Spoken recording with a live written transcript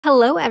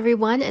Hello,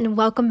 everyone, and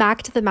welcome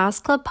back to the Mouse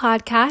Club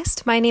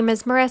podcast. My name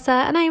is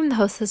Marissa, and I am the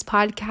host of this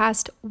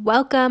podcast.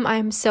 Welcome.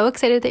 I'm so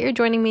excited that you're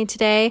joining me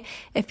today.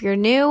 If you're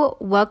new,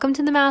 welcome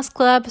to the Mouse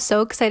Club.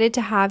 So excited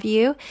to have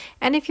you.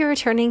 And if you're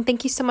returning,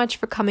 thank you so much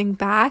for coming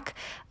back.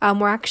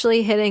 We're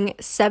actually hitting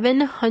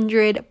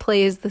 700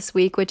 plays this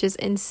week, which is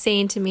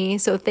insane to me.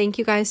 So thank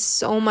you guys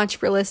so much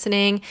for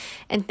listening.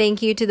 And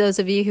thank you to those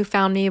of you who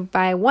found me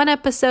by one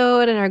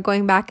episode and are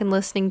going back and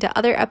listening to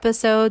other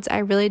episodes. I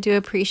really do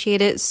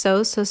appreciate it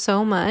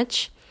so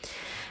much.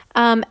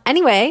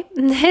 Anyway,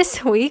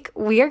 this week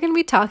we are going to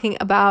be talking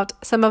about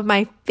some of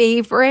my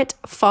favorite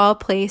fall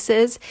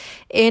places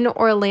in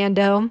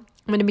Orlando.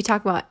 I'm going to be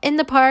talking about in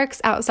the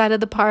parks, outside of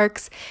the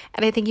parks,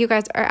 and I think you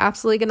guys are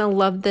absolutely going to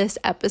love this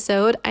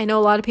episode. I know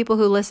a lot of people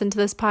who listen to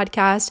this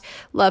podcast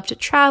love to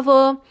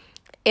travel,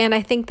 and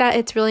I think that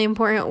it's really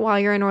important while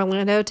you're in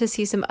Orlando to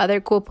see some other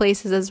cool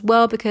places as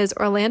well, because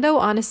Orlando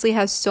honestly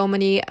has so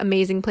many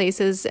amazing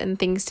places and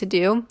things to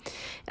do.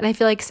 And I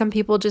feel like some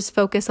people just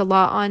focus a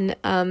lot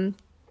on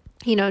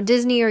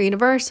Disney or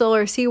Universal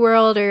or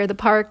SeaWorld or the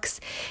parks,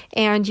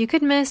 and you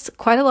could miss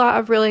quite a lot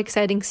of really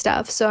exciting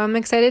stuff. So I'm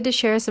excited to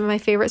share some of my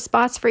favorite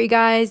spots for you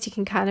guys. You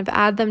can kind of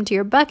add them to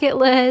your bucket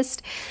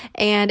list.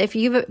 And if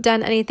you've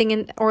done anything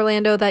in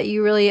Orlando that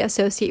you really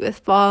associate with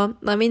fall,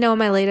 let me know in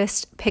my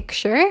latest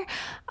picture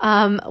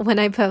when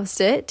I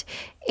post it.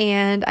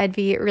 And I'd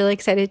be really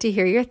excited to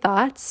hear your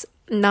thoughts.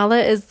 Nala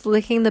is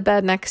licking the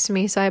bed next to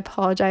me, so I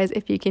apologize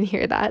if you can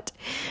hear that.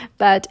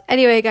 But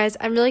anyway, guys,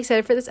 I'm really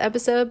excited for this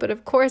episode. But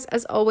of course,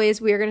 as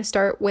always, we are going to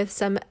start with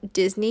some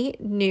Disney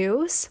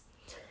news.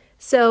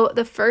 So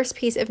the first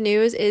piece of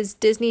news is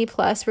Disney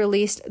Plus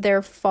released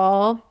their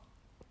fall,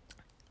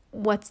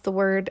 lineup?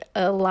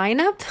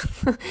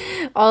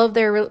 All of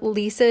their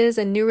releases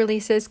and new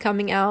releases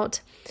coming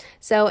out.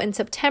 So in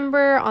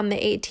September on the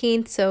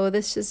 18th, so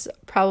this is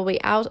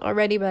probably out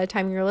already by the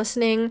time you're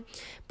listening,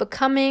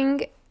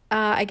 Becoming,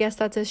 I guess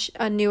that's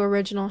a new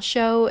original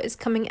show is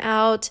coming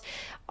out.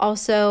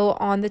 Also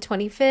on the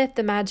 25th,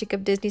 The Magic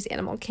of Disney's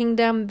Animal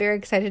Kingdom. Very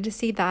excited to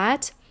see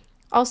that.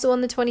 Also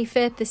on the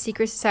 25th, The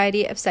Secret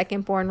Society of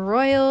Second Born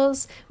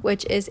Royals,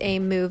 which is a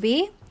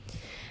movie.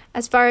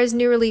 As far as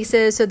new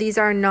releases, so these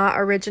are not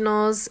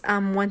originals.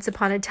 Once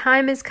Upon a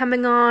Time is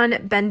coming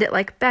on, Bend It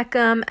Like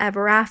Beckham,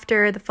 Ever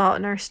After, The Fault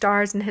in Our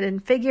Stars, and Hidden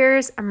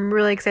Figures. I'm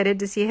really excited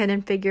to see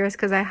Hidden Figures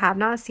because I have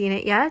not seen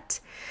it yet.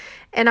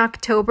 In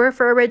October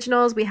for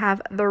originals, we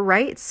have The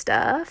Right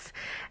Stuff,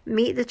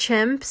 Meet the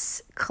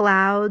Chimps,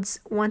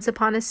 Clouds, Once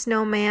Upon a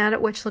Snowman,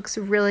 which looks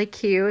really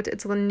cute.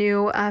 It's a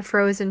new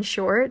Frozen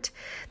short,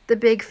 The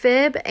Big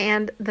Fib,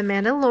 and The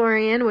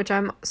Mandalorian, which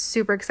I'm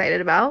super excited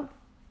about.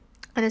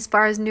 And as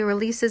far as new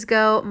releases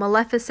go,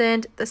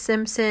 Maleficent, The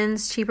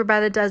Simpsons, Cheaper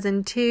by the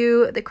Dozen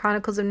 2, The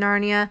Chronicles of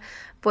Narnia,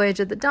 Voyage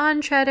of the Dawn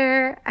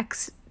Treader,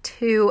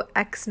 X2,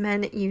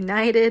 X-Men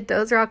United.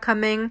 Those are all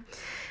coming.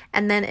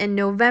 And then in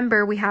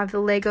November, we have the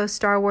Lego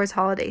Star Wars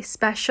Holiday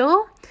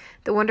Special,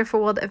 The Wonderful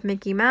World of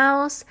Mickey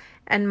Mouse,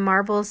 and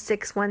Marvel's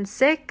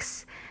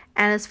 616.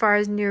 And as far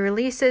as new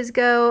releases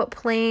go,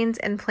 Planes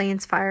and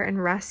Planes Fire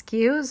and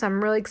Rescue. So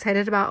I'm really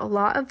excited about a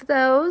lot of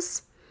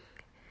those.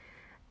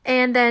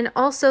 And then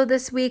also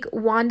this week,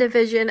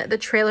 WandaVision, the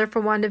trailer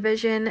for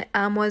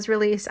WandaVision was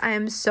released. I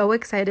am so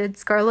excited.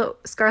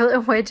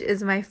 Scarlet Witch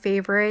is my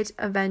favorite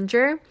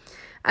Avenger.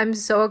 I'm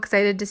so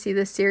excited to see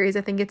this series.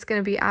 I think it's going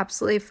to be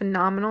absolutely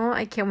phenomenal.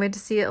 I can't wait to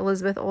see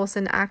Elizabeth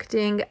Olsen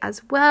acting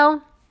as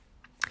well.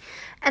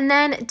 And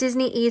then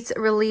Disney Eats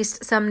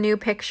released some new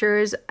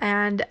pictures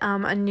and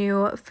a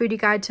new foodie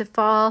guide to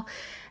fall,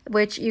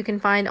 which you can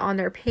find on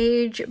their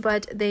page,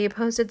 but they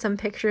posted some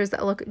pictures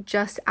that look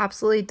just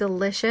absolutely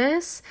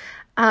delicious.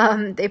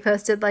 They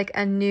posted like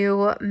a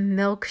new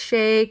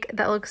milkshake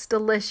that looks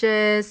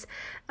delicious,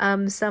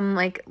 some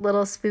like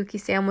little spooky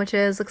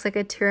sandwiches, looks like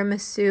a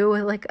tiramisu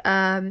with like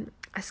a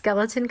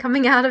skeleton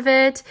coming out of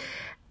it,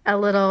 a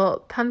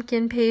little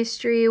pumpkin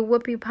pastry,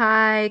 whoopie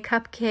pie,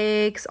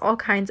 cupcakes, all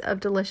kinds of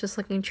delicious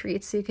looking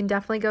treats. So you can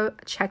definitely go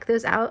check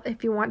those out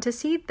if you want to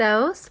see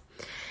those.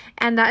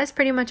 And that is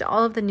pretty much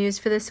all of the news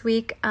for this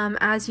week.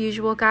 As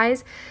usual,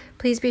 guys,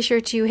 please be sure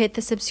to hit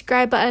the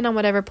subscribe button on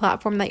whatever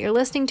platform that you're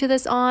listening to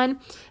this on.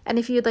 And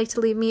if you'd like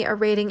to leave me a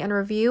rating and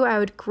review, I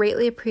would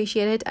greatly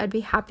appreciate it. I'd be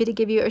happy to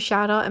give you a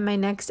shout out in my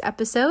next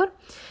episode.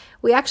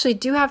 We actually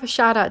do have a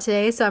shout out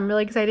today, so I'm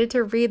really excited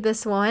to read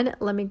this one.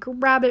 Let me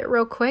grab it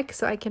real quick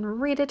so I can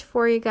read it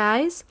for you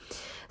guys.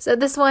 So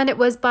this one, it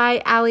was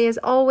by Allie as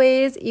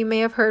always. You may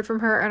have heard from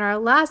her in our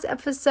last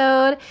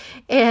episode,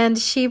 and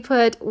she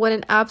put, "What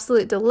an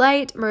absolute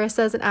delight.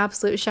 Marissa's an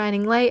absolute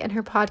shining light, and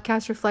her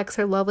podcast reflects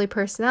her lovely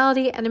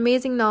personality and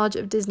amazing knowledge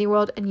of Disney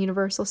World and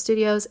Universal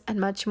Studios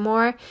and much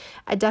more.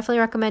 I definitely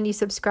recommend you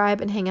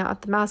subscribe and hang out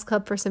at the Mouse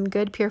Club for some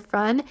good, pure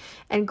fun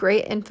and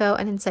great info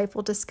and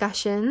insightful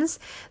discussions."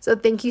 So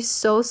thank you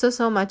so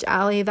much,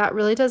 Allie. That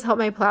really does help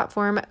my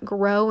platform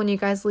grow when you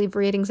guys leave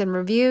ratings and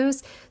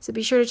reviews. So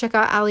be sure to check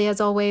out Allie as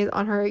always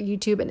on her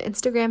YouTube and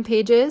Instagram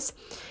pages.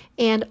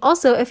 And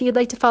also, if you'd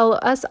like to follow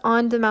us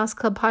on the Mouse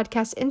Club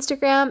Podcast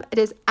Instagram, it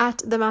is at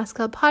the Mouse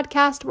Club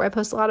Podcast, where I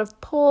post a lot of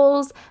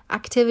polls,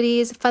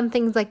 activities, fun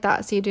things like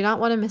that. So you do not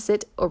want to miss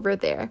it over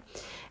there.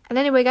 And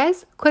anyway,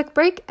 guys, quick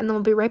break, and then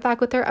we'll be right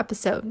back with our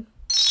episode.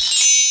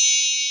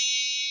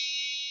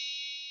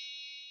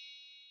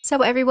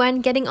 So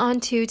everyone, getting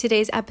on to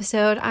today's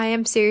episode, I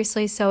am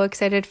seriously so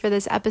excited for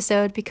this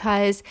episode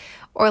because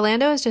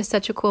Orlando is just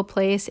such a cool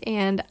place,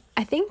 and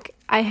I think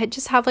I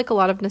just have like a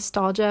lot of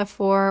nostalgia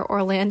for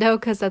Orlando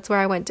because that's where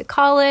I went to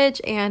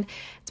college, and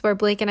it's where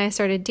Blake and I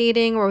started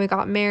dating, where we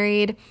got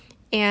married,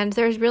 and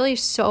there's really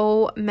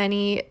so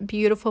many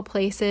beautiful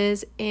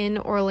places in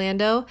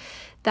Orlando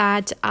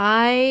that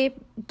I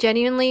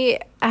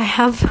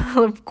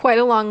have quite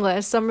a long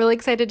list. So I'm really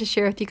excited to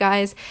share with you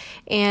guys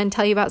and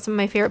tell you about some of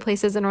my favorite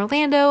places in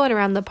Orlando and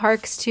around the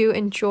parks to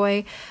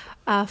enjoy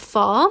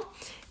fall.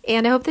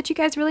 And I hope that you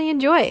guys really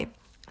enjoy.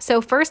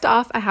 So first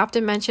off, I have to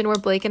mention where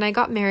Blake and I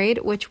got married,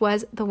 which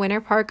was the Winter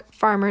Park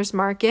Farmers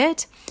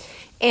Market.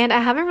 And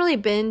I haven't really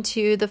been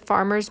to the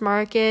farmers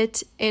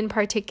market in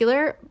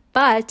particular,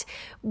 but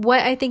what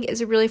I think is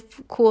a really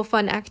cool,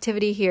 fun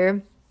activity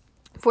here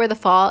for the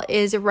fall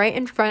is right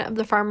in front of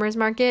the farmers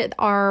market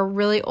are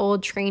really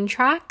old train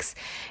tracks,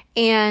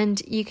 and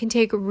you can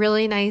take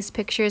really nice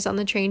pictures on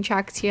the train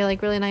tracks here,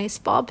 like really nice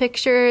fall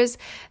pictures.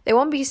 They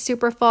won't be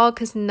super fall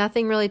because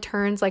nothing really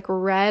turns like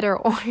red or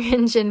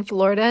orange in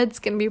Florida. It's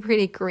gonna be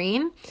pretty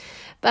green,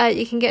 but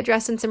you can get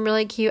dressed in some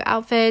really cute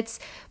outfits.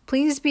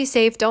 Please be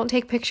safe. Don't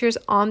take pictures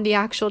on the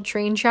actual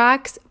train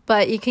tracks,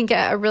 but you can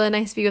get a really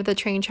nice view of the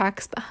train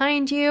tracks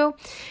behind you.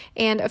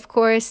 And of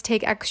course,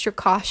 take extra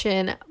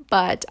caution,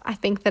 but I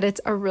think that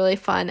it's a really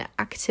fun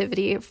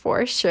activity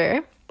for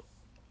sure.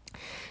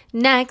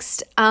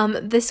 Next,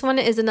 this one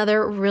is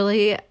another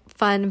really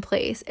fun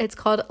place. It's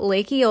called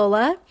Lake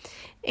Eola,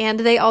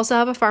 and they also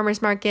have a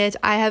farmer's market.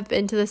 I have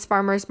been to this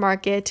farmer's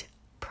market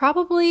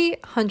probably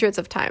hundreds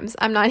of times.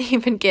 I'm not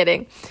even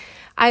kidding.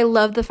 I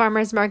love the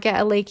farmers market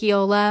at Lake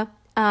Eola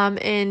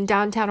in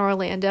downtown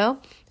Orlando.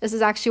 This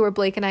is actually where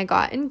Blake and I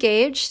got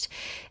engaged.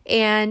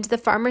 And the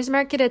farmers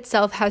market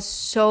itself has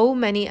so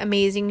many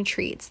amazing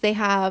treats. They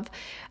have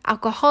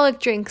alcoholic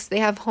drinks. They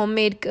have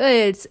homemade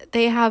goods.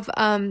 They have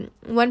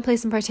one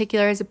place in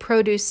particular is a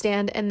produce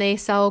stand, and they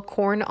sell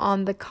corn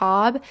on the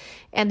cob,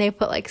 and they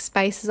put like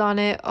spices on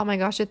it. Oh my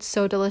gosh, it's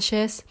so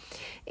delicious.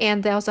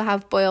 And they also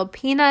have boiled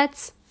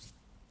peanuts.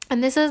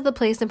 And this is the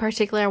place in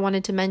particular I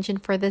wanted to mention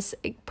for this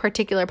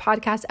particular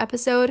podcast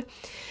episode,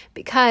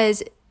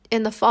 because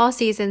in the fall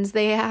seasons,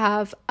 they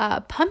have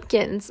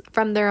pumpkins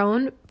from their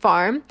own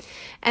farm.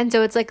 And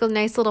so it's like a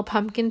nice little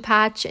pumpkin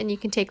patch, and you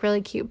can take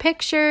really cute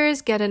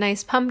pictures, get a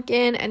nice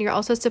pumpkin, and you're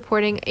also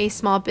supporting a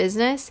small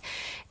business.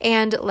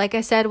 And like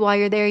I said, while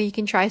you're there, you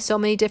can try so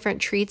many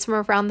different treats from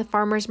around the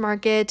farmer's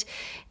market.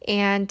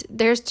 And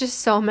there's just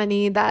so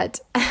many that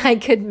I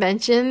could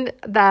mention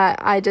that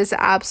I just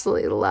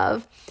absolutely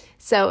love.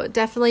 So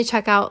definitely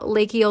check out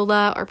Lake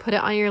Eola or put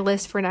it on your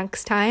list for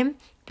next time,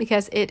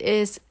 because it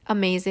is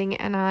amazing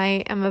and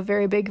I am a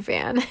very big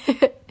fan.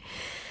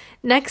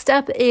 Next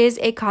up is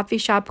a coffee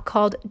shop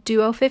called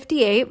Duo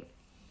 58.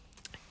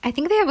 I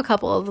think they have a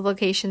couple of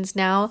locations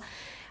now.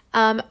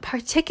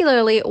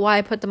 Particularly why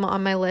I put them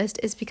on my list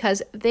is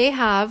because they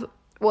have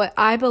what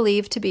I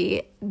believe to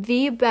be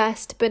the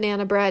best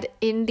banana bread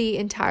in the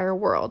entire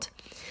world.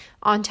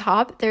 On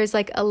top, there's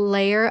like a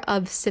layer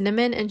of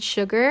cinnamon and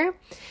sugar,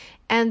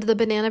 and the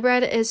banana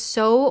bread is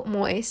so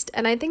moist.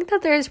 And I think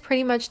that there's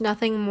pretty much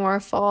nothing more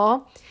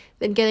fall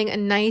than getting a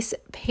nice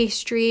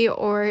pastry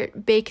or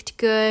baked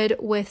good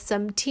with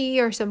some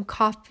tea or some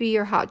coffee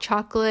or hot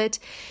chocolate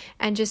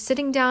and just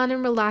sitting down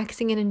and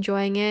relaxing and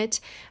enjoying it.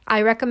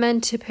 I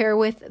recommend to pair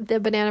with the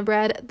banana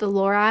bread the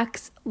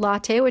Lorax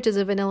latte, which is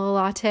a vanilla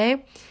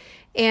latte.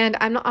 And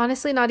I'm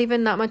honestly not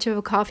even that much of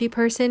a coffee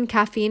person.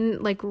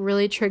 Caffeine like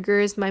really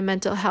triggers my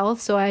mental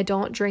health, so I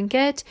don't drink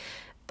it.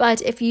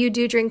 But if you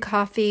do drink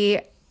coffee,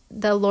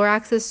 the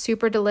Lorax is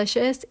super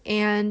delicious.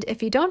 And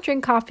if you don't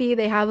drink coffee,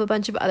 they have a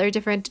bunch of other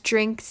different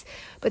drinks.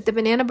 But the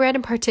banana bread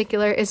in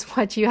particular is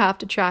what you have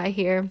to try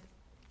here.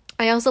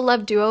 I also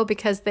love Duo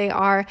because they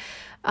are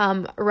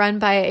run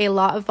by a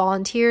lot of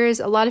volunteers.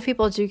 A lot of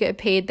people do get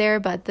paid there,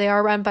 but they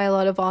are run by a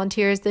lot of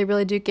volunteers. They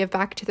really do give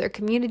back to their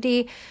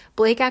community.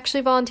 Blake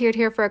actually volunteered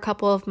here for a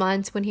couple of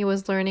months when he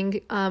was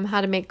learning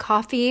how to make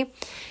coffee.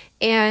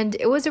 And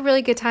it was a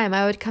really good time.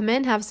 I would come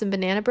in, have some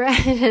banana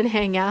bread, and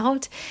hang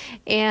out.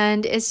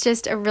 And it's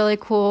just a really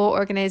cool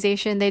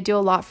organization. They do a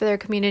lot for their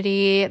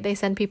community. They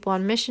send people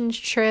on mission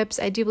trips.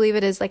 I do believe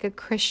it is like a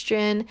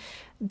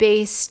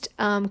Christian-based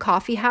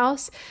coffee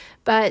house.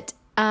 But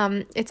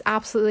it's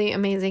absolutely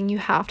amazing. You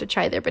have to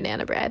try their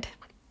banana bread.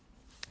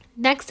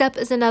 Next up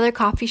is another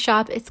coffee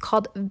shop. It's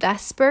called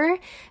Vesper,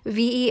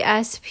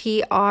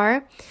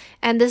 Vespr.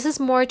 And this is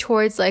more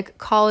towards like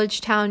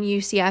College Town,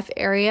 UCF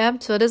area.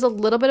 So it is a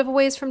little bit of a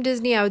ways from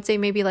Disney. I would say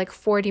maybe like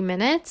 40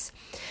 minutes.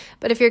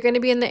 But if you're going to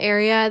be in the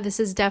area, this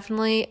is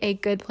definitely a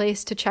good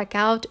place to check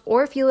out.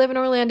 Or if you live in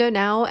Orlando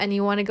now and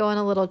you want to go on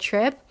a little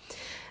trip,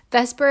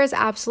 Vesper is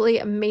absolutely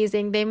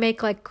amazing. They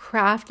make like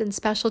craft and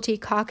specialty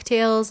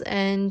cocktails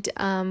and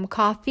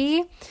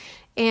coffee,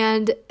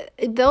 and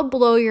they'll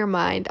blow your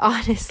mind,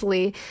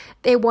 honestly.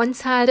 They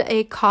once had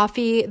a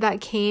coffee that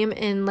came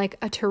in like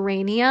a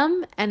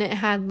terrarium, and it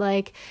had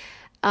like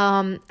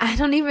I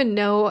don't even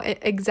know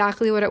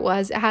exactly what it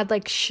was. It had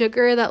like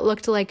sugar that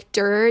looked like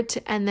dirt,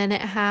 and then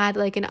it had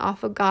like an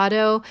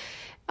avocado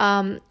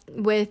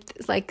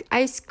with like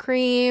ice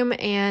cream,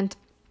 and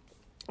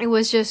it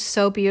was just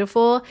so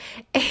beautiful.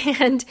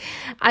 And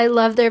I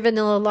love their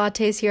vanilla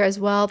lattes here as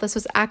well. This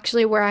was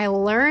actually where I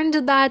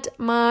learned that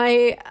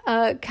my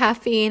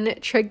caffeine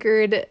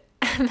triggered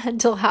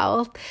mental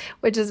health,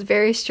 which is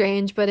very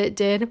strange, but it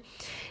did.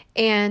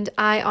 And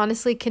I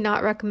honestly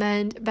cannot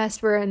recommend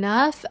Vesper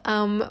enough.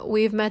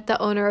 We've met the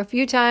owner a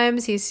few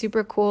times. He's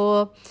super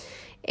cool.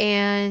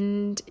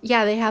 And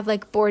yeah, they have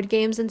like board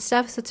games and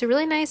stuff. So it's a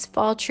really nice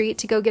fall treat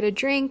to go get a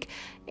drink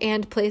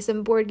and play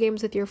some board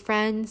games with your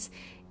friends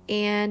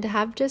and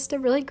have just a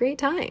really great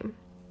time.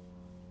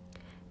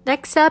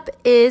 Next up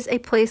is a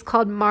place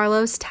called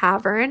Marlowe's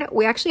Tavern.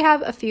 We actually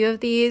have a few of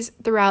these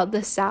throughout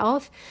the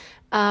South.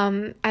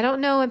 I don't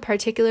know in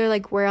particular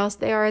like where else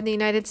they are in the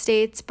United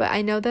States, but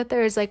I know that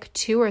there's like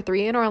 2 or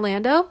 3 in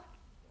Orlando,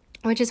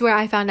 which is where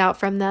I found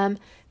out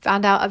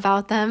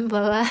about them,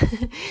 blah, blah.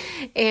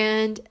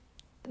 And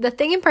the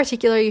thing in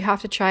particular you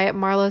have to try at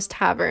Marlowe's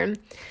Tavern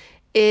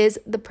is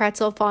the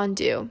pretzel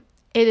fondue.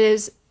 It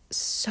is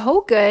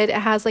so good. It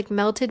has like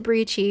melted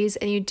brie cheese,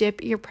 and you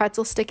dip your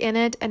pretzel stick in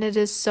it, and it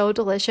is so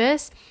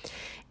delicious.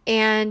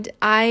 And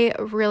I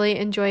really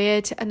enjoy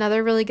it.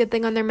 Another really good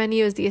thing on their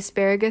menu is the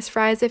asparagus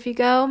fries if you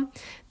go.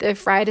 The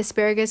fried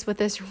asparagus with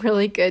this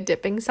really good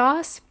dipping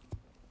sauce.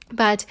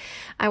 But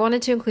I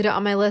wanted to include it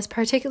on my list,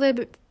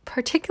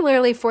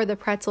 particularly for the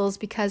pretzels,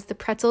 because the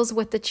pretzels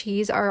with the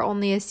cheese are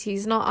only a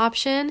seasonal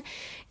option,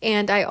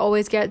 and I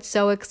always get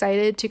so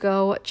excited to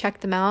go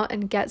check them out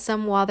and get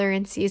some while they're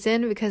in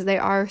season because they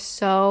are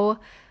so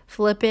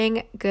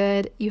flipping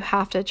good. You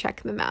have to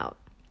check them out.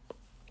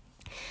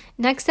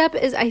 Next up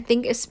is, I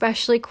think,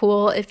 especially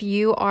cool if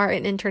you are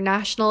an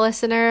international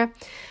listener,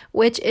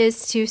 which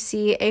is to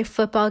see a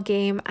football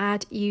game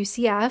at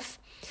UCF,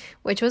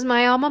 which was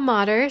my alma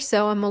mater,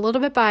 so I'm a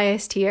little bit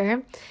biased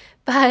here.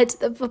 But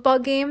the football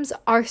games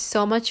are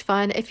so much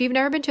fun. If you've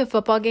never been to a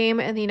football game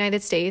in the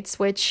United States,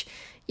 which,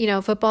 you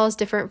know, football is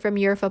different from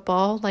your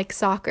football, like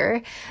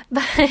soccer,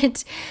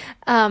 but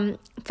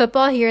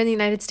football here in the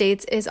United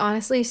States is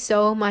honestly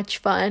so much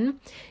fun.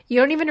 You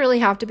don't even really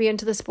have to be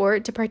into the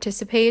sport to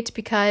participate,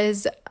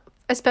 because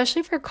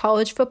especially for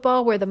college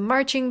football, where the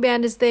marching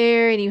band is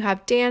there and you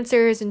have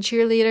dancers and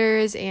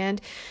cheerleaders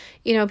and,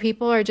 you know,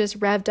 people are just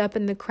revved up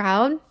in the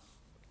crowd.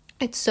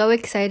 It's so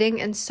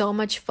exciting and so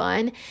much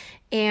fun.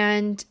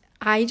 And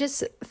I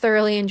just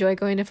thoroughly enjoy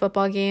going to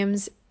football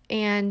games.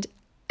 And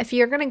if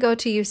you're going to go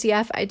to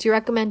UCF, I do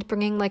recommend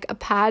bringing like a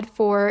pad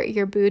for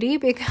your booty,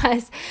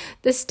 because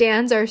the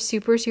stands are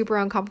super, super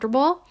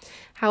uncomfortable.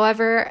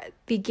 However,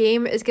 the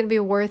game is going to be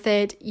worth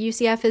it.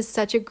 UCF is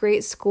such a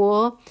great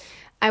school.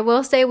 I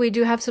will say we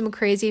do have some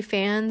crazy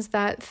fans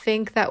that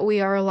think that we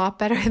are a lot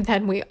better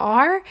than we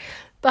are,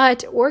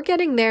 but we're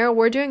getting there.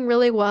 We're doing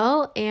really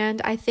well,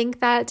 and I think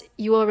that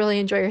you will really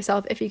enjoy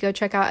yourself if you go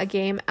check out a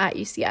game at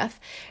UCF.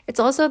 It's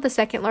also the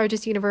second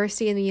largest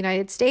university in the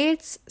United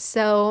States,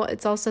 so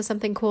it's also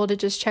something cool to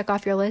just check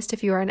off your list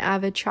if you are an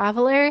avid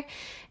traveler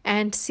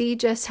and see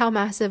just how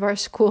massive our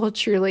school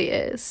truly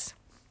is.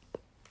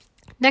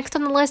 Next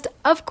on the list,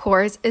 of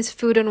course, is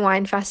Food and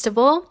Wine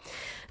Festival.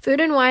 Food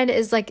and wine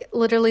is like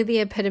literally the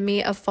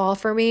epitome of fall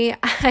for me.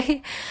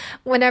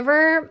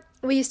 Whenever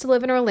we used to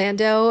live in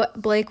Orlando,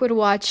 Blake would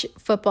watch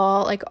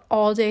football like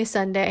all day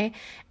Sunday,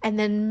 and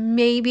then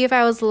maybe if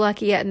I was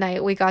lucky at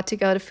night, we got to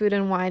go to Food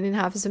and Wine and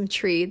have some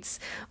treats,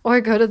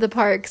 or go to the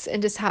parks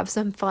and just have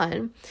some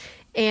fun.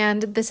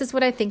 And this is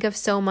what I think of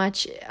so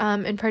much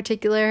in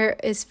particular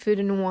is Food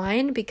and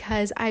Wine,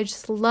 because I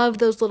just love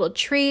those little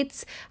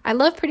treats. I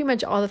love pretty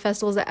much all the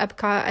festivals at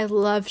Epcot. I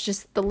love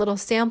just the little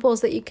samples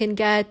that you can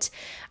get.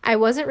 I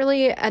wasn't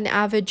really an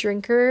avid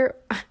drinker.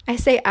 I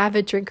say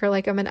avid drinker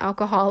like I'm an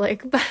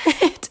alcoholic,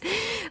 but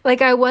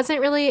like I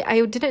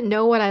didn't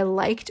know what I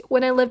liked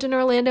when I lived in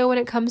Orlando when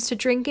it comes to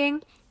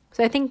drinking.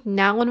 So I think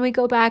now when we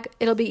go back,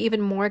 it'll be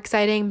even more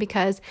exciting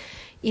because,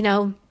 you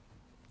know,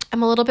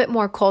 I'm a little bit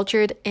more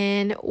cultured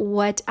in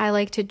what I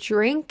like to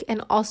drink,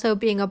 and also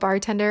being a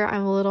bartender,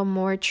 I'm a little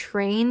more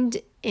trained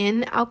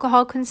in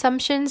alcohol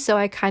consumption, so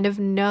I kind of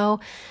know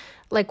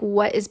like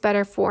what is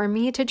better for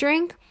me to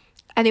drink.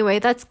 Anyway,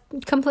 that's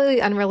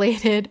completely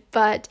unrelated,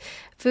 but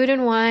Food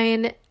and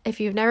Wine,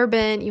 if you've never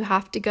been, you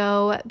have to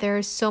go.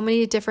 There's so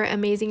many different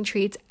amazing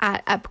treats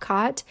at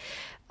Epcot,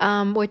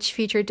 which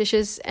feature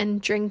dishes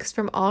and drinks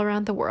from all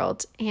around the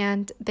world.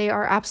 And they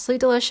are absolutely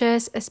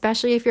delicious,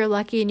 especially if you're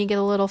lucky and you get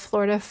a little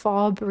Florida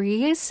fall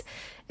breeze.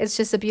 It's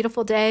just a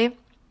beautiful day.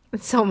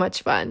 It's so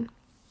much fun.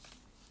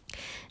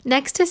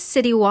 Next is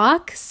City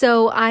Walk.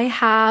 So I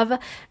have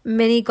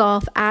mini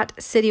golf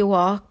at City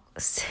Walk.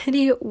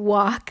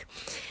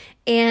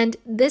 And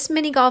this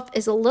mini golf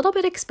is a little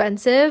bit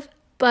expensive,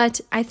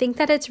 but I think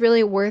that it's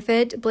really worth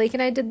it. Blake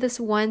and I did this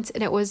once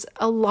and it was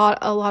a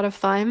lot of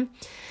fun.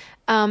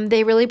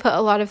 They really put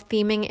a lot of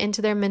theming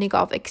into their mini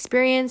golf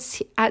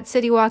experience at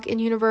City Walk in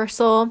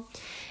Universal.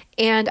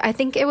 And I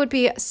think it would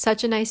be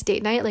such a nice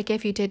date night, like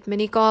if you did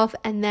mini golf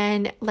and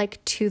then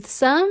like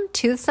toothsome.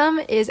 Toothsome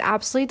is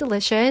absolutely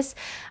delicious.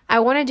 I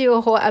want to do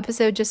a whole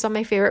episode just on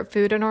my favorite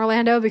food in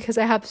Orlando because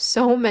I have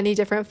so many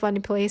different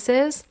fun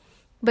places.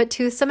 But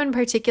toothsome in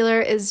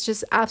particular is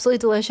just absolutely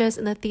delicious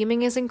and the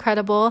theming is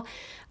incredible.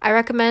 I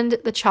recommend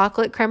the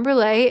chocolate creme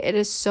brulee. It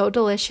is so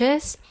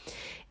delicious.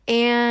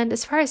 And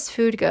as far as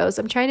food goes,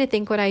 I'm trying to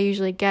think what I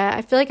usually get.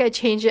 I feel like I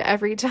change it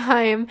every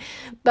time,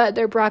 but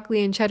their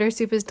broccoli and cheddar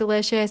soup is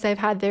delicious. I've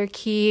had their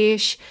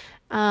quiche.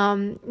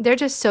 They're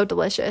just so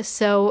delicious.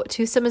 So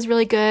toothsome is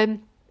really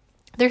good.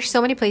 There's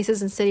so many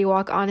places in City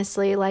Walk,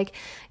 honestly, like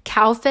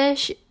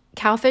Cowfish.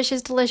 Cowfish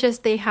is delicious.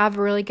 They have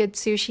really good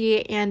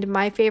sushi, and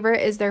my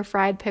favorite is their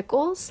fried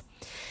pickles.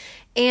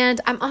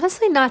 And I'm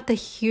honestly not the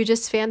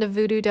hugest fan of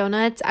Voodoo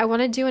Donuts. I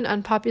want to do an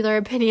unpopular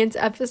opinions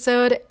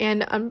episode,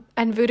 and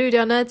Voodoo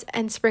Donuts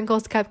and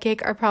Sprinkles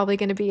Cupcake are probably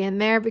going to be in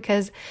there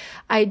because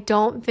I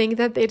don't think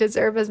that they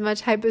deserve as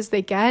much hype as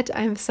they get.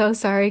 I'm so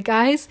sorry,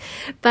 guys.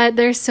 But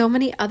there's so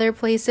many other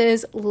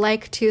places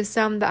like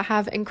Toothsome that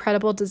have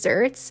incredible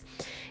desserts.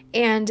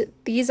 And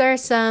these are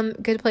some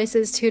good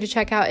places too to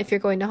check out if you're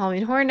going to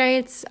Halloween Horror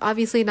Nights.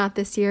 Obviously not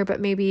this year,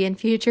 but maybe in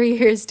future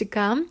years to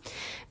come,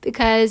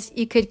 because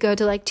you could go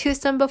to like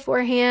Toothsome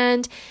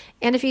beforehand.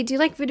 And if you do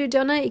like Voodoo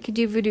Donut, you could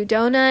do Voodoo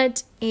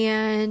Donut.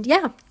 And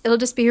yeah, it'll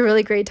just be a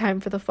really great time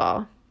for the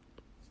fall.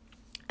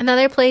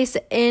 Another place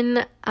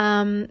in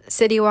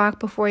City Walk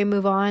before we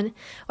move on,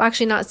 well,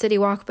 actually not City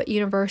Walk, but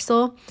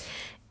Universal,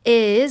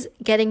 is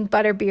getting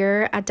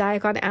butterbeer at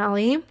Diagon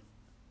Alley.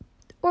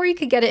 Or you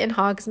could get it in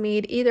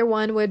Hogsmeade. Either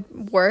one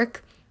would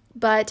work.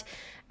 But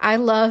I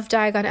love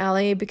Diagon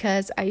Alley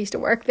because I used to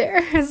work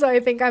there. So I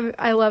think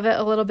I love it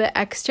a little bit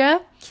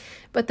extra.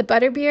 But the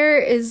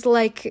butterbeer is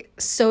like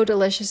so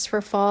delicious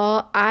for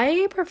fall.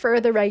 I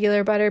prefer the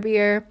regular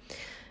butterbeer.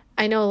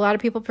 I know a lot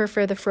of people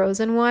prefer the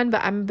frozen one,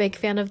 but I'm a big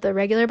fan of the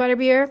regular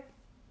butterbeer.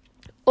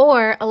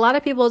 Or a lot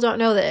of people don't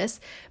know this,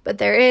 but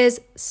there is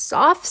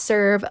soft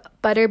serve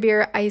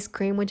butterbeer ice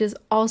cream, which is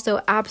also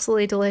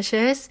absolutely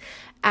delicious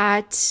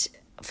at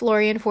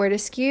Florian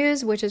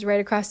Fortescue's, which is right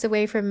across the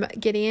way from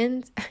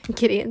Gideon's,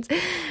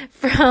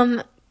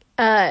 from,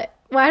 why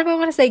do I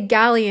want to say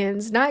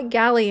Galleons? Not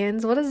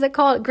Galleons. What is it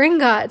called?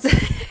 Gringotts.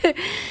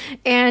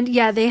 And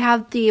yeah, they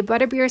have the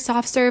butterbeer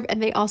soft serve, and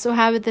they also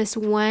have this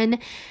one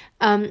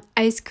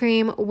ice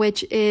cream,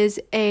 which is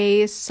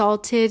a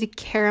salted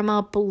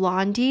caramel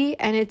blondie,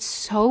 and it's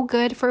so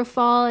good for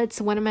fall.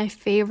 It's one of my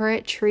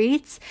favorite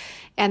treats,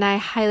 and I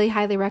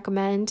highly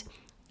recommend.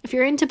 If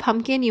you're into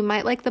pumpkin, you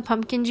might like the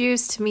pumpkin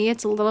juice. To me,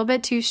 it's a little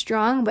bit too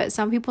strong, but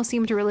some people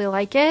seem to really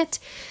like it.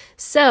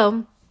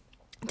 So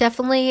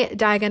definitely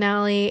Diagon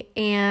Alley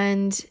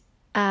and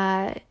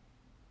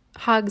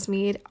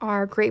Hogsmeade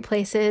are great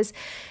places.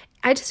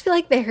 I just feel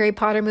like the Harry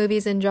Potter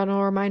movies in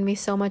general remind me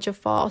so much of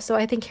fall. So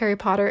I think Harry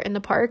Potter in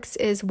the parks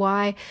is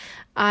why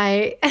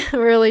I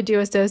really do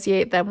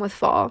associate them with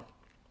fall.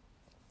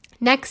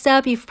 Next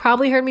up, you've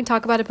probably heard me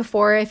talk about it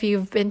before if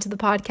you've been to the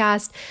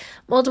podcast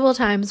multiple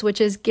times, which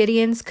is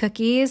Gideon's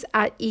Cookies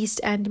at East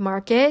End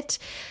Market.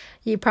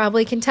 You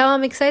probably can tell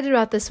I'm excited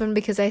about this one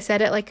because I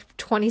said it like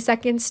 20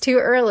 seconds too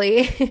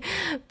early.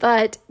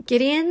 But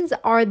Gideon's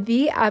are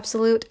the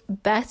absolute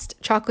best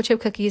chocolate chip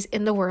cookies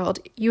in the world.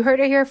 You heard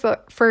it here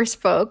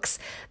first, folks.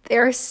 They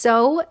are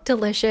so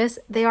delicious.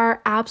 They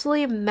are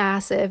absolutely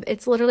massive.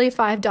 It's literally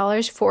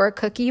 $5 for a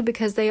cookie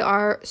because they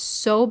are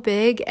so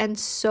big and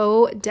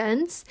so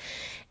dense.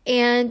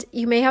 And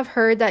you may have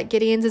heard that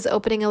Gideon's is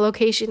opening a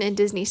location in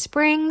Disney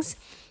Springs.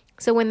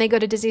 So when they go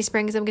to Disney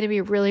Springs, I'm going to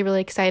be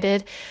really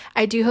excited.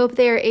 I do hope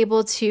they are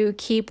able to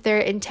keep their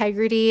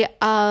integrity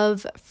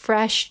of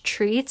fresh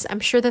treats. I'm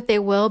sure that they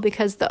will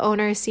because the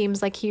owner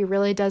seems like he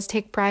really does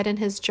take pride in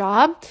his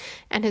job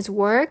and his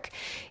work.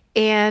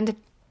 And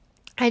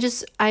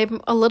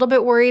I'm a little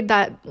bit worried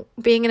that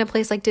being in a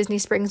place like Disney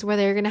Springs where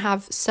they're going to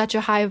have such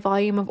a high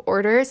volume of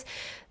orders,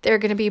 they're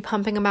going to be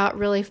pumping them out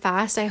really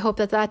fast. I hope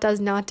that does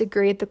not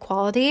degrade the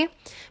quality,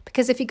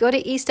 because if you go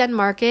to East End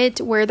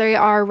Market where they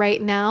are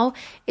right now,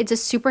 it's a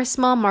super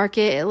small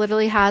market. It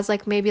literally has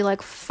maybe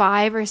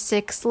 5 or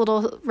 6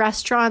 little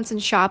restaurants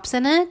and shops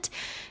in it.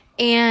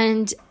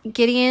 And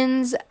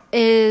Gideon's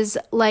is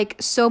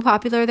so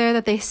popular there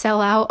that they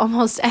sell out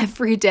almost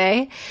every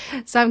day.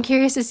 So I'm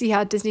curious to see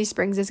how Disney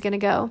Springs is going to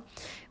go.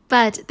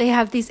 But they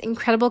have these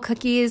incredible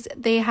cookies.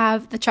 They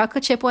have the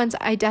chocolate chip ones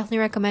I definitely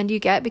recommend you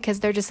get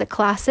because they're just a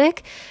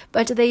classic.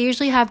 But they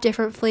usually have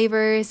different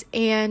flavors,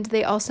 and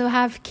they also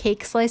have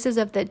cake slices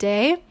of the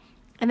day.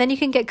 And then you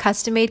can get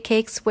custom-made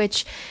cakes,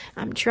 which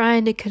I'm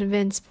trying to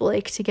convince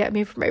Blake to get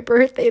me for my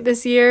birthday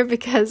this year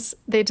because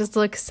they just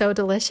look so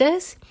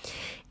delicious.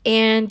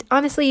 And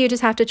honestly, you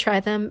just have to try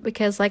them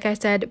because, like I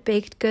said,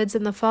 baked goods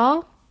in the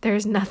fall,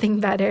 there's nothing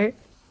better.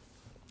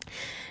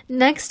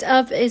 Next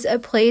up is a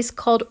place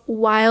called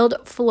Wild,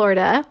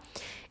 Florida.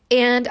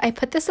 And I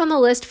put this on the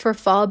list for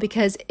fall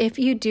because if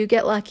you do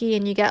get lucky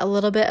and you get a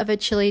little bit of a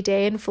chilly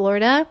day in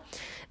Florida,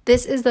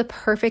 this is the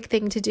perfect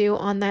thing to do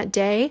on that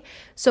day.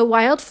 So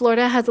Wild,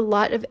 Florida has a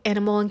lot of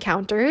animal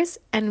encounters,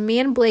 and me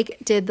and Blake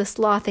did the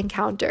sloth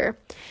encounter,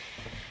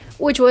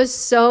 which was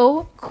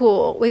so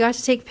cool. We got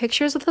to take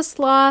pictures with a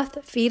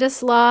sloth, feed a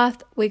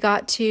sloth. We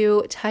got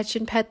to touch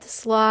and pet the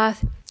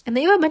sloth. And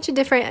they have a bunch of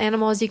different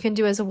animals you can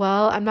do as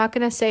well. I'm not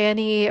going to say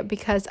any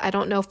because I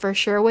don't know for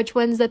sure which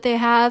ones that they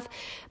have,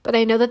 but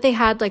I know that they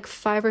had like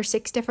 5 or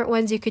 6 different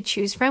ones you could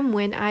choose from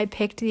when I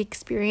picked the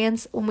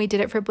experience when we did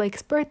it for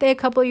Blake's birthday a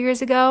couple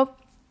years ago.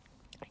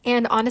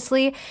 And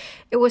honestly,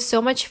 it was so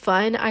much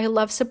fun. I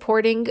love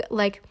supporting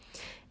like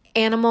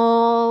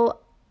animal,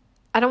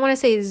 I don't want to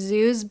say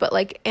zoos, but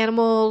like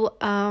animal,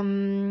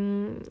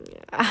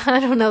 I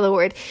don't know the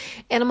word,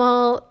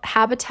 animal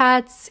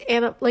habitats,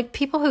 and like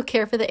people who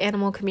care for the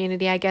animal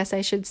community, I guess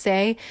I should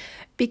say,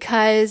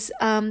 because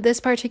this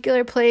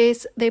particular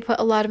place, they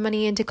put a lot of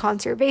money into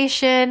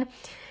conservation,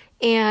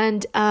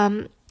 and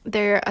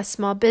they're a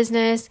small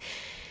business.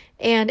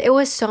 And it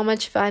was so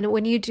much fun.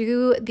 When you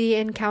do the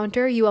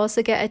encounter, you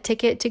also get a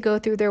ticket to go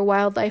through their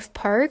wildlife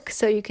park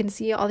so you can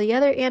see all the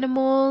other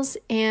animals.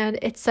 And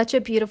it's such a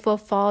beautiful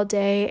fall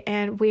day,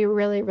 and we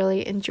really,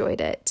 really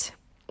enjoyed it.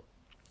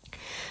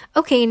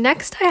 Okay,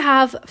 next I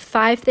have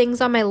 5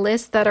 things on my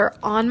list that are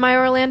on my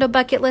Orlando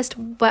bucket list,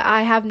 but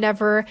I have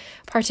never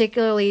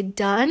particularly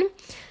done.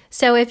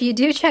 So if you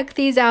do check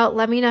these out,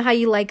 let me know how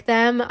you like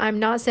them. I'm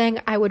not saying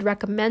I would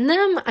recommend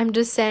them. I'm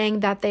just saying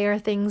that they are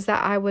things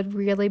that I would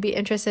really be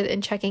interested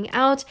in checking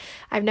out.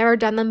 I've never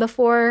done them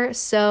before,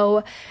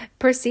 so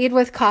proceed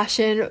with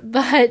caution.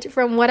 But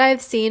from what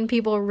I've seen,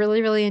 people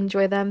really, really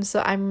enjoy them.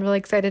 So I'm really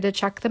excited to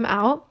check them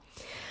out.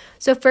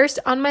 So first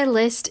on my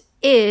list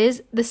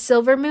is the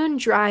Silvermoon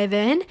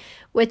Drive-in,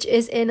 which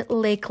is in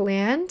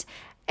Lakeland.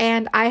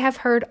 And I have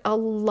heard a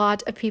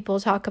lot of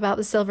people talk about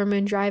the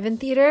Silvermoon Drive-in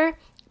Theater,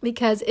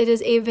 because it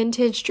is a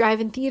vintage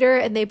drive-in theater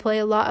and they play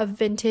a lot of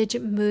vintage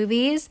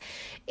movies.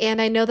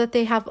 And I know that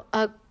they have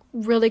a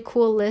really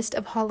cool list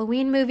of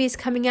Halloween movies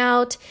coming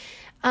out.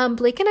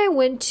 Blake and I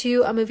went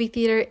to a movie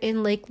theater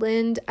in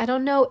Lakeland. I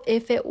don't know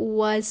if it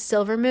was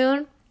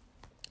Silvermoon,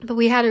 but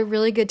we had a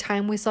really good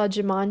time. We saw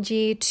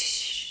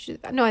Jumanji.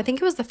 No, I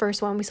think it was the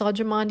first one. We saw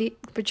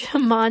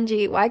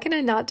Jumanji. Why can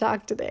I not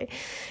talk today?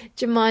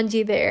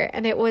 Jumanji there.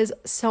 And it was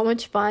so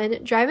much fun.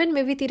 Drive-in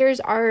movie theaters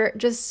are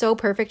just so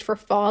perfect for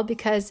fall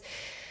because,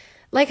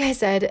 like I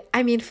said,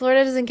 I mean,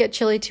 Florida doesn't get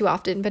chilly too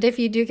often. But if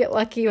you do get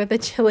lucky with a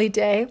chilly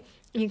day,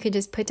 you can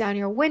just put down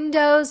your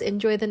windows,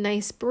 enjoy the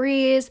nice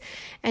breeze,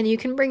 and you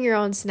can bring your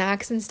own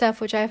snacks and stuff,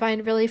 which I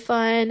find really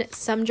fun.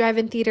 Some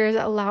drive-in theaters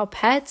allow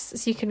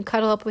pets, so you can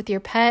cuddle up with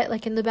your pet,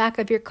 like in the back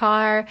of your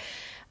car,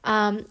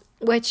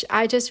 which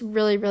I just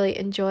really, really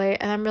enjoy.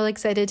 And I'm really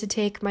excited to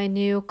take my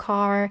new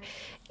car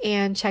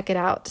and check it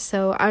out.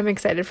 So I'm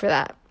excited for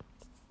that.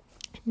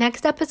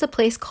 Next up is a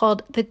place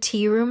called the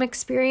Tea Room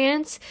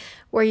Experience,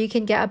 where you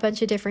can get a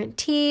bunch of different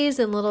teas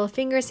and little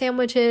finger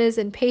sandwiches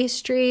and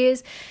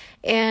pastries.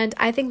 And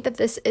I think that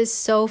this is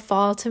so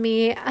fall to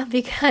me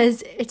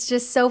because it's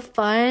just so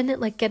fun,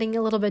 like getting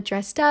a little bit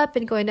dressed up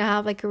and going to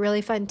have like a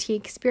really fun tea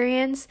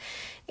experience.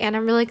 And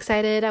I'm really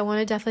excited. I want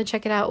to definitely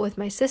check it out with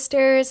my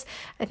sisters.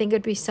 I think it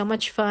would be so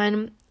much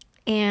fun.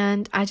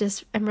 And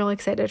I'm really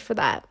excited for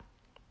that.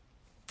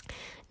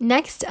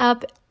 Next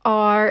up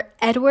are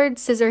Edward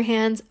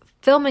Scissorhands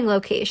filming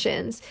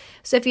locations.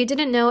 So if you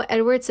didn't know,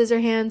 Edward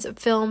Scissorhands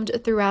filmed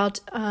throughout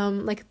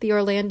like the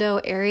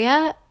Orlando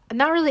area.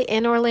 Not really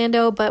in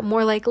Orlando, but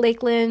more like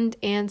Lakeland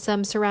and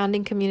some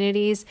surrounding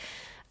communities.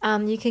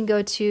 You can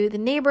go to the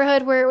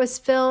neighborhood where it was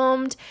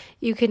filmed.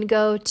 You can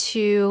go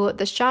to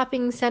the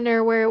shopping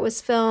center where it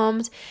was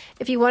filmed.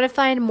 If you want to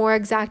find more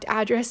exact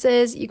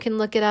addresses, you can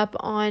look it up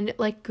on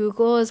like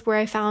Google is where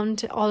I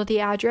found all of the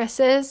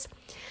addresses.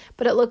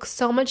 But it looks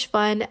so much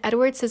fun.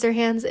 Edward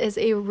Scissorhands is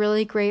a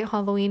really great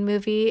Halloween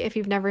movie if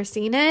you've never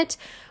seen it.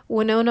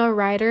 Winona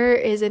Ryder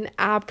is an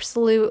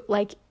absolute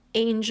like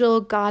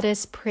angel,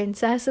 goddess,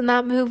 princess in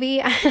that movie.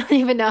 I don't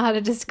even know how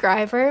to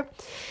describe her.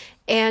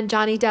 And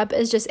Johnny Depp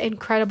is just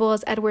incredible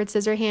as Edward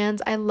Scissorhands.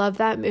 I love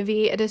that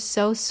movie. It is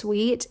so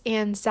sweet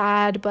and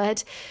sad,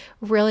 but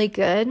really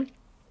good.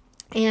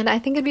 And I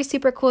think it'd be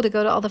super cool to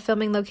go to all the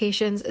filming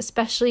locations,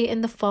 especially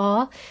in the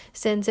fall,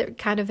 since it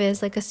kind of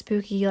is like a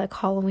spooky, like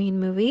Halloween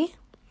movie.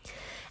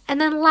 And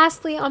then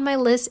lastly on my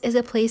list is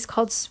a place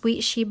called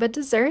Sweet Sheba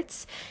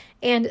Desserts.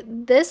 And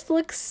this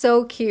looks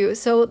so cute.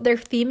 So their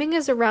theming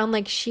is around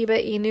like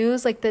Shiba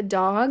Inus, like the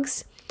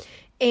dogs.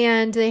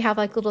 And they have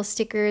like little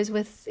stickers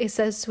with, it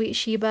says Sweet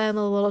Sheba and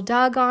a little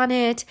dog on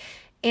it.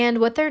 And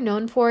what they're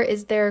known for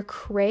is their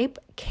crepe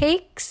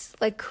cakes,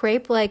 like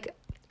crepe, like,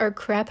 or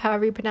crepe,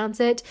 however you pronounce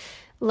it,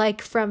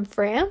 like from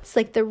France,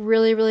 like the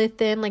really, really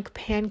thin, like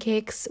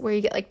pancakes where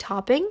you get like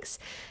toppings.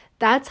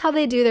 That's how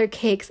they do their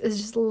cakes,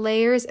 is just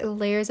layers and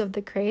layers of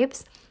the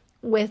crepes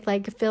with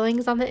like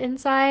fillings on the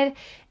inside.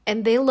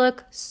 And they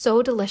look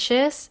so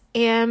delicious.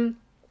 And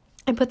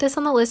I put this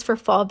on the list for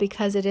fall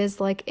because it is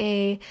like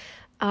a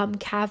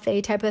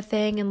cafe type of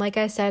thing. And like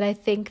I said, I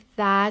think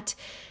that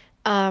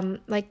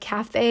like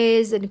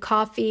cafes and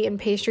coffee and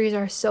pastries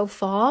are so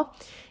fall.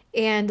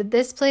 And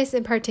this place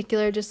in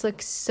particular just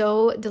looks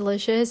so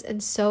delicious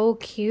and so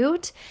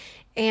cute.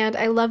 And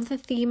I love the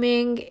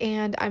theming,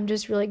 and I'm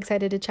just really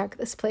excited to check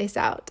this place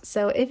out.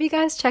 So if you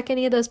guys check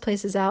any of those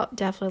places out,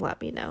 definitely let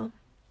me know.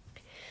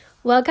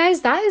 Well, guys,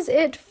 that is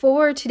it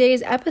for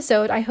today's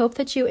episode. I hope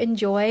that you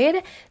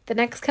enjoyed. The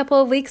next couple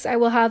of weeks, I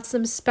will have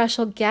some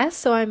special guests,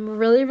 so I'm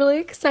really, really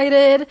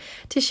excited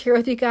to share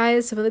with you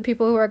guys some of the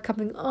people who are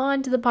coming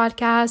on to the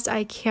podcast.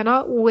 I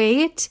cannot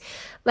wait.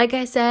 Like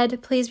I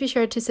said, please be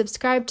sure to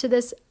subscribe to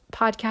this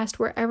podcast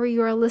wherever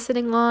you are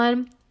listening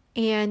on.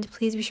 And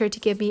please be sure to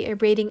give me a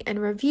rating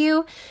and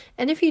review.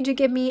 And if you do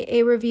give me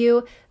a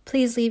review,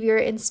 please leave your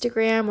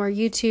Instagram or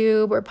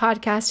YouTube or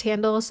podcast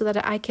handle so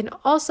that I can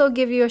also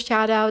give you a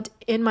shout out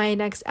in my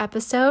next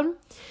episode.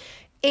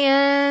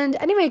 And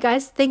anyway,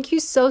 guys, thank you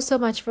so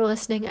much for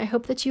listening. I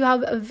hope that you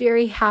have a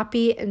very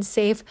happy and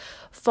safe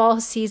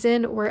fall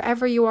season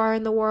wherever you are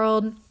in the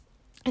world.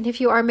 And if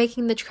you are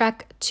making the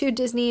trek to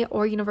Disney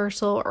or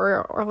Universal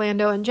or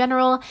Orlando in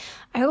general,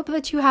 I hope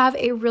that you have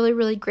a really,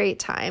 really great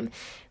time.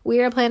 We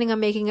are planning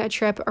on making a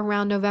trip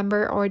around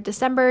November or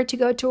December to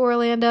go to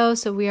Orlando,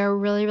 so we are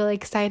really, really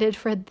excited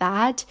for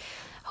that.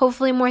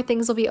 Hopefully more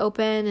things will be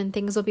open and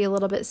things will be a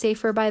little bit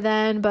safer by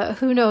then, but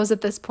who knows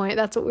at this point?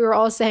 That's what we were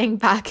all saying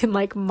back in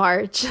like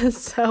March,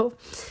 so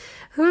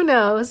who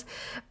knows?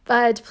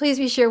 But please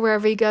be sure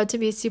wherever you go to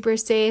be super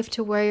safe,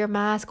 to wear your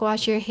mask,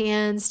 wash your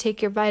hands,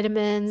 take your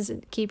vitamins,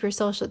 keep your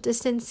social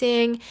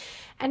distancing.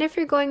 And if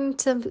you're going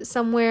to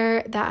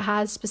somewhere that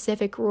has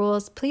specific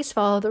rules, please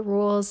follow the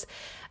rules.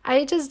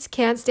 I just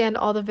can't stand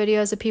all the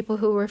videos of people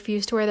who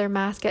refuse to wear their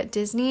mask at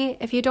Disney.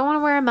 If you don't want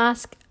to wear a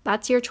mask,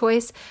 that's your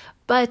choice.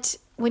 But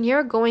when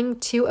you're going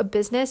to a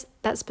business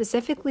that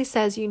specifically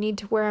says you need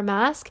to wear a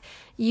mask,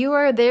 you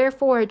are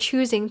therefore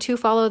choosing to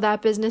follow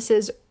that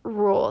business's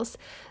rules.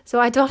 So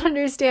I don't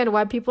understand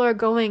why people are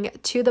going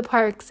to the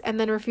parks and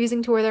then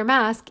refusing to wear their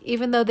mask,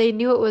 even though they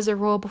knew it was a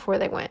rule before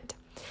they went.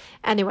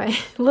 Anyway,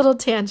 little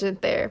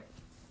tangent there.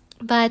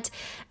 But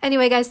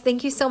anyway, guys,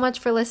 thank you so much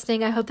for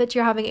listening. I hope that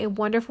you're having a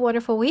wonderful,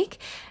 wonderful week.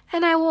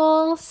 And I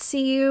will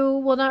see you,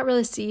 well, not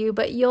really see you,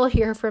 but you'll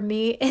hear from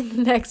me in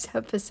the next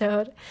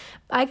episode.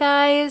 Bye,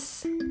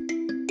 guys.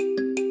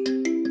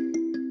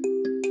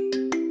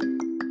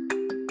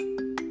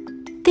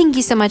 Thank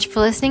you so much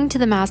for listening to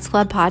the Mouse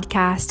Club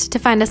Podcast. To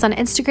find us on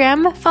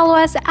Instagram, follow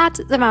us at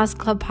the Mouse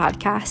Club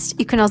Podcast.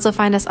 You can also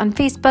find us on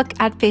Facebook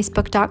at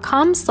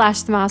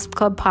facebook.com/the Mouse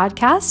Club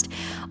Podcast,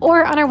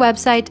 or on our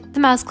website,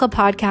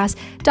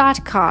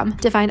 themouseclubpodcast.com,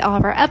 to find all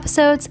of our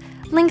episodes,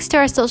 links to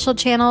our social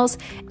channels,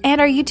 and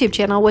our YouTube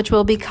channel, which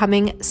will be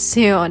coming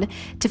soon.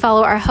 To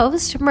follow our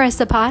host,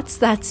 Marissa Potts,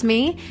 that's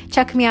me.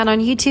 Check me out on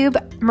YouTube,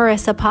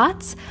 Marissa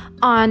Potts,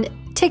 on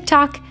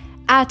TikTok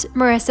at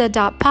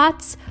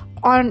marissa.potts,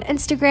 on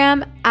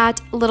Instagram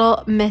at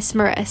Little Miss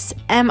Mariss,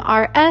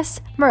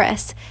 MRS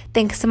Mariss.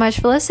 Thanks so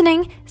much for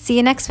listening. See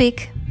you next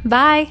week.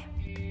 Bye.